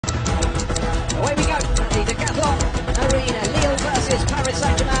away we go. The Decathlon Arena, Lille versus Paris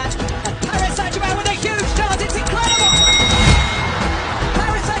Saint-Germain. And Paris Saint-Germain with a huge chance, it's incredible!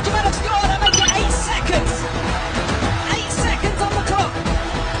 Paris Saint-Germain have scored and make it 8 seconds. 8 seconds on the clock.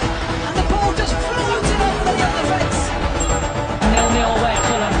 And the ball just floated over the other fence. 0-0 away at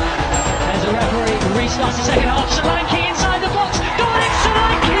Fulham. There's a referee who restarts the second half. Solanke inside the box. Got it,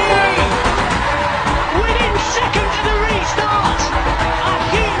 Solanke! Within seconds of the restart. A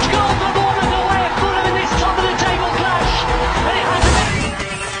huge goal for Bournemouth away at Fulham in this top of the table clash. And it has been.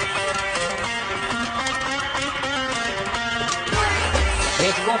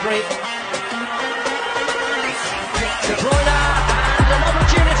 Here's Rodri. De Bruyne and an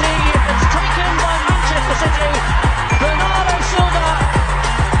opportunity that's taken by Manchester City. Bernardo Silva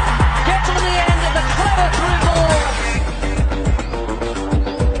gets on the end of the clever through ball.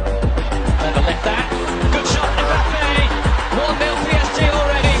 Never left that. Good shot, Mbappe. 1-0 PSG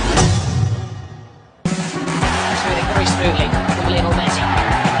already. Moving very smoothly with Lionel Messi.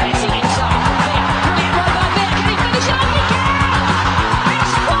 Messi inside. Brilliant run by Vic. Can he finish it off? He can!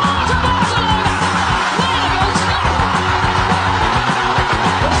 It's 4 to Barcelona! Where the goal stop?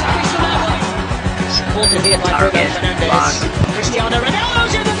 What's the official now, boys? Supported here by Bruno Fernandes. Cristiano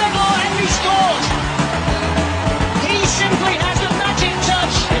Ronaldo's in the middle and he scores! He simply has the magic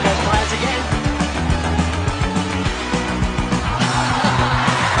touch. Here goes Pires again.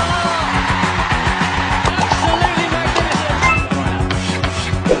 Absolutely magnificent.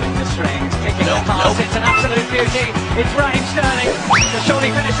 Pulling the strings, kicking the pass. It's an absolute beauty. It's Raheem Sterling. To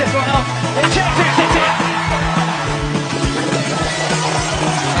surely finish this one off. Manchester City.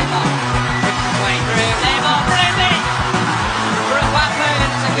 Playing through Neymar, Brandy! For Mbappe, and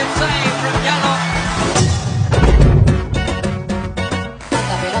it's a good save from Yalo.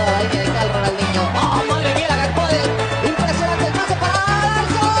 La pegada a la línea de cal Ronaldinho. ¡Oh, madre mía, la que puede! Impresionante el pase para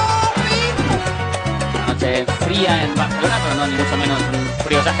Alonso. Noche fría en Barcelona, pero no ni mucho menos un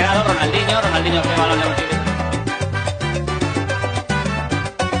frío exagerado. Ronaldinho que balón de último.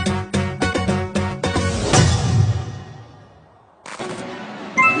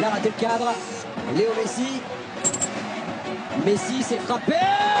 Il a raté le cadre. Léo Messi. Messi s'est frappé.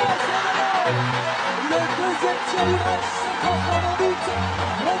 Le deuxième tir du match se transforme en but.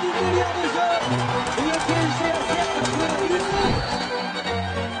 La demi-heure de jeu. Et le PSG a certes joué la minute.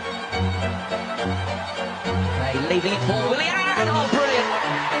 They leaving it for Willian. Oh, brilliant.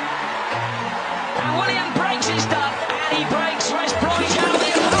 And Willian breaks his stuff. And he breaks West Bromwich out of the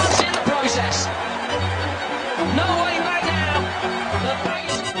advance in the process. No way back now. The bag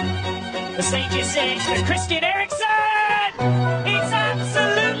is... The stage is set for Christian Eriksen. It's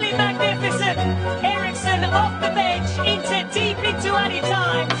absolutely magnificent. Eriksen off the bench, into deep into any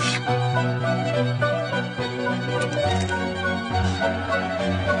time.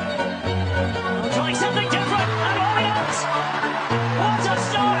 Trying something different, and Orient. What a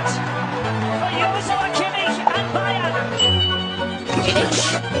start for Joshua Kimmich and Bayern. Kimmich.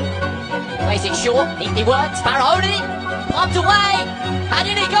 Plays it short. He works. Baroni. Pumped away. And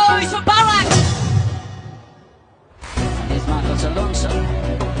in it goes for Barak. Here's Marcos Alonso.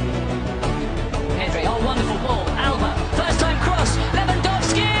 Henry, oh, wonderful ball. Alba, first time cross.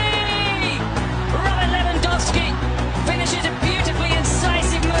 Lewandowski! Robert Lewandowski finishes a beautifully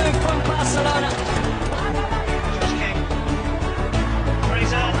incisive move from Barcelona.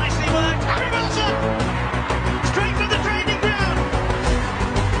 Fraser, nicely worked. Harry Wilson! Straight from the training ground.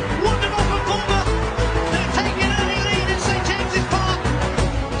 Wonderful from Bournemouth. They're taking an early lead in St James's Park.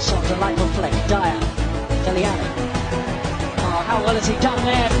 Shot delightful flick. Dyer. Dele Alli. Oh, how well has he done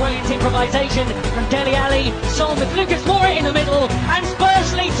there? Brilliant improvisation from Dele Alli. Son with Lucas Moura in the middle. And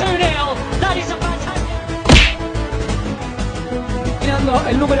Spurs lead 2-0. That is a fantastic... Mirando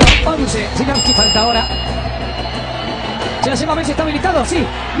el número 11. Zielinski falta ahora. Se la lleva Messi, está habilitado, sí.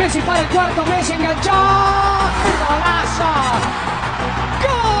 Messi para el cuarto, Messi enganchó. ¡Golazo!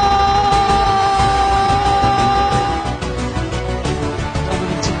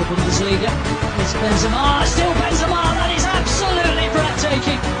 Dominating the Bundesliga. It's Benzema. Still Benzema. That is absolutely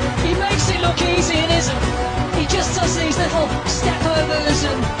breathtaking. He makes it look easy, and isn't. He just does these little step overs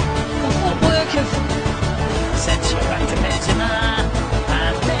and the footwork of Asensio back to Benzema.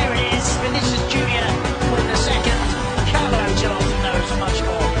 And there it is. Vinicius Junior with the second. Carlo Ancelotti knows much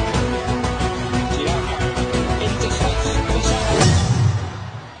more. In defense.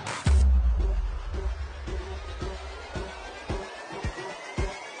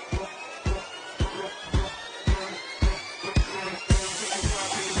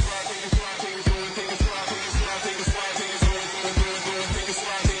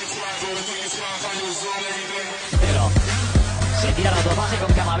 Se tira la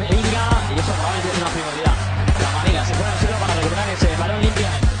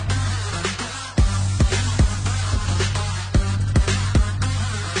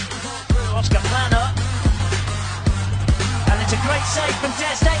save from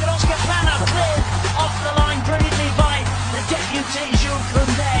Ter Stegen. Oscar Plana cleared off the line brilliantly by the deputy Jules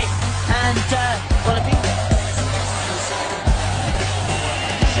Koundé. And, well, a big...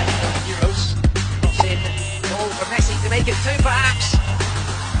 Euros. Cross in. Goal for Messi to make it 2 perhaps.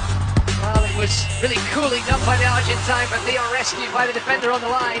 Well, it was really cooling up by the Argentine, but they are rescued by the defender on the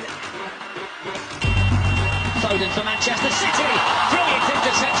line. Foden for Manchester City. Brilliant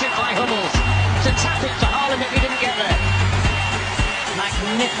interception by Hummels. To tap it to Haaland if he didn't get there.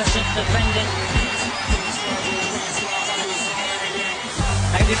 Magnificent defending.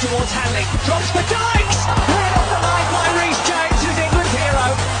 Headed towards Hanley. Drops for Dykes! Cleared off the line by Reece James, who's England's hero.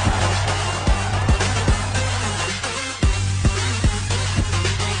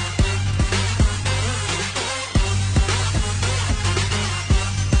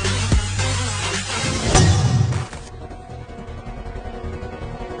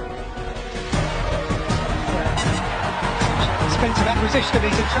 Expensive acquisition, and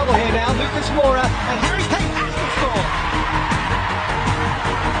he's in trouble here now. Lucas Moura and Harry Kane has to score.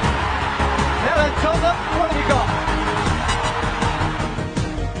 Now then, Tottenham, what have you got?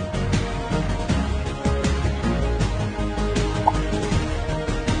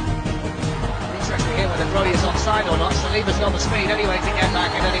 Interesting here whether Brody is offside or not. Saliba's got the speed anyway to get back,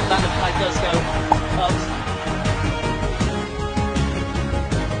 and then if Vanderfly does go up.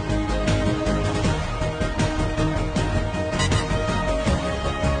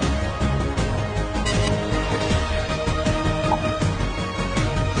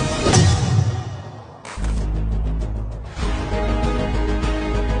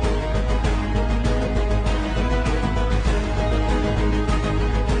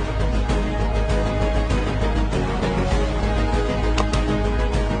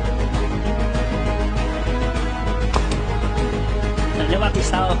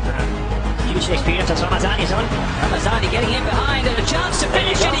 Pistao. Huge experience as Ramazani is on. Ramazani getting in behind and a chance to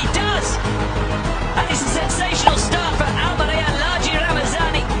finish, and he does! And it's a sensational start for Almeria.